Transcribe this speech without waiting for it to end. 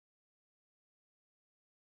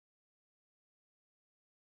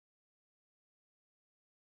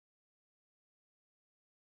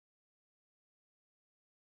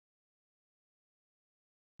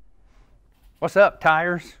What's up,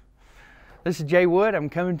 tires? This is Jay Wood. I'm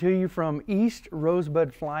coming to you from East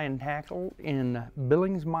Rosebud Fly and Tackle in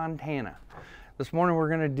Billings, Montana. This morning we're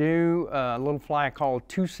going to do a little fly called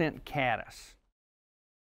Cent Caddis.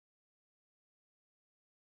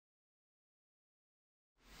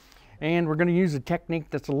 And we're going to use a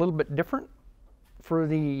technique that's a little bit different. For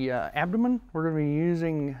the abdomen, we're going to be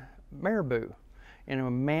using Marabou in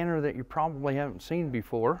a manner that you probably haven't seen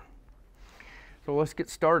before. So let's get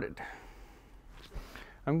started.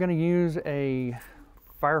 I'm going to use a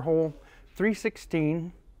Firehole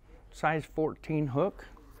 3/16 size 14 hook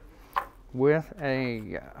with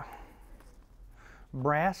a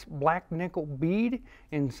brass black nickel bead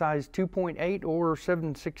in size 2.8 or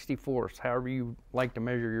 7/64, however you like to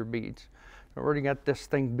measure your beads. I've already got this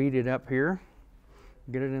thing beaded up here.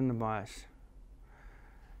 Get it in the vise.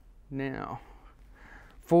 Now,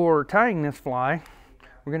 for tying this fly,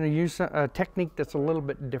 we're going to use a technique that's a little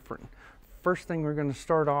bit different. First thing we're going to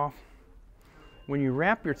start off, when you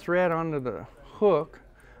wrap your thread onto the hook,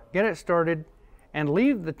 get it started and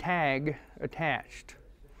leave the tag attached.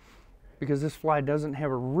 Because this fly doesn't have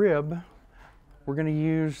a rib, we're going to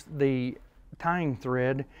use the tying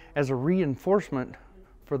thread as a reinforcement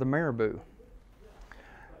for the Marabou.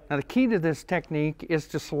 Now the key to this technique is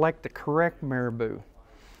to select the correct Marabou.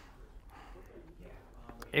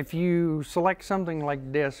 If you select something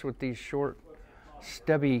like this with these short,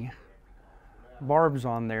 stubby barbs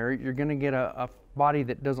on there, you're going to get a body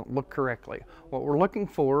that doesn't look correctly. What we're looking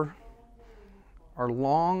for are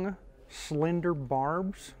long, slender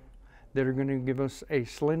barbs that are going to give us a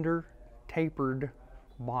slender, tapered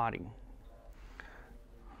body.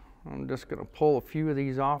 I'm just going to pull a few of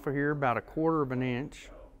these off of here, about 1/4 of an inch.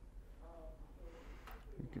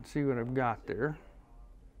 You can see what I've got there.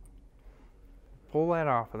 Pull that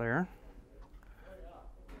off of there.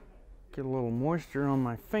 Get a little moisture on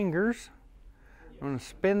my fingers. I'm going to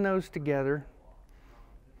spin those together.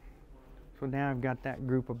 So now I've got that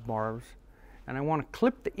group of barbs. And I want to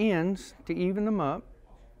clip the ends to even them up.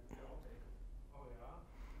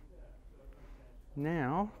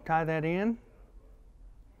 Now, tie that in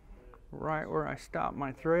right where I stop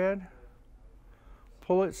my thread.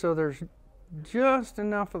 Pull it so there's just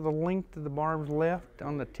enough of the length of the barbs left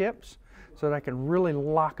on the tips so that I can really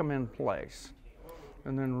lock them in place.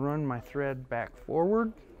 And then run my thread back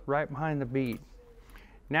forward, right behind the bead.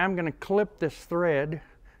 Now I'm going to clip this thread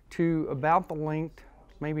to about the length,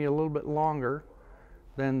 maybe a little bit longer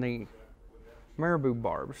than the Marabou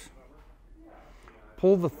barbs.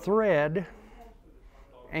 Pull the thread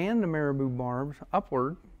and the Marabou barbs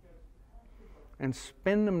upward and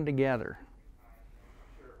spin them together.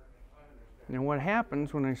 Now what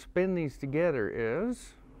happens when I spin these together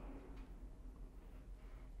is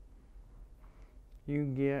you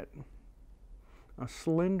get a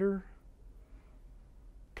slender,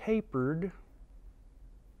 tapered,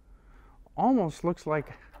 almost looks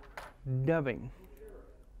like dubbing.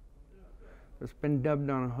 It's been dubbed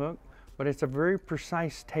on a hook, but it's a very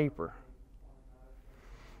precise taper.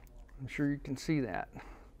 I'm sure you can see that.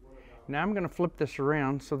 Now I'm going to flip this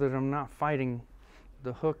around so that I'm not fighting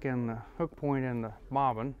the hook and the hook point and the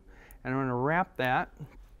bobbin, and I'm going to wrap that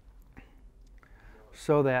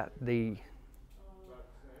so that the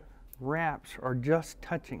wraps are just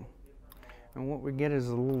touching. And what we get is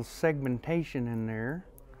a little segmentation in there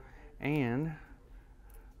and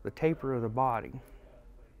the taper of the body.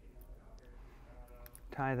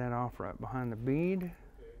 Tie that off right behind the bead.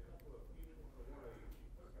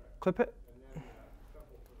 Clip it.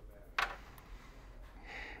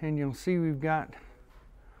 And you'll see we've got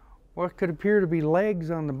what could appear to be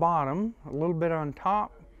legs on the bottom, a little bit on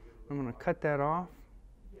top. I'm going to cut that off.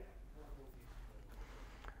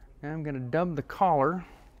 Now I'm going to dub the collar.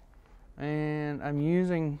 And I'm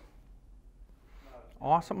using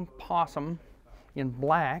Awesome Possum in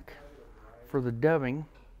black for the dubbing.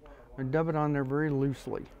 I dub it on there very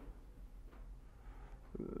loosely.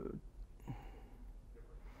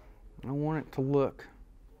 I want it to look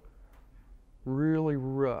really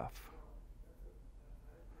rough.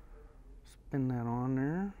 Spin that on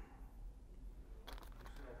there.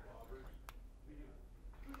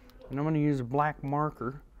 And I'm going to use a black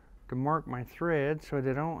marker to mark my thread so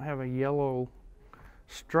that I don't have a yellow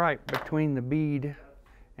stripe between the bead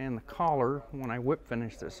and the collar when I whip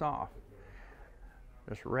finish this off.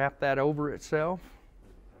 Just wrap that over itself.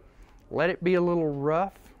 Let it be a little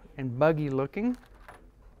rough and buggy looking.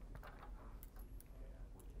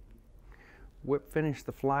 Whip finish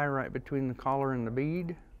the fly right between the collar and the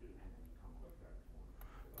bead.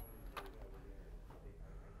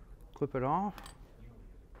 Clip it off.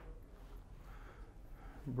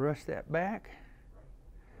 Brush that back.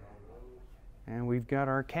 And we've got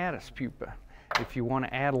our caddis pupa. If you want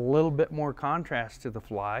to add a little bit more contrast to the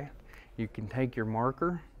fly, you can take your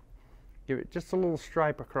marker, give it just a little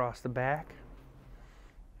stripe across the back,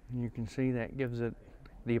 and you can see that gives it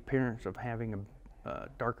the appearance of having a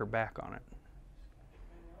darker back on it.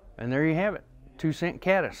 And there you have it, 2 cent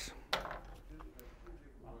caddis.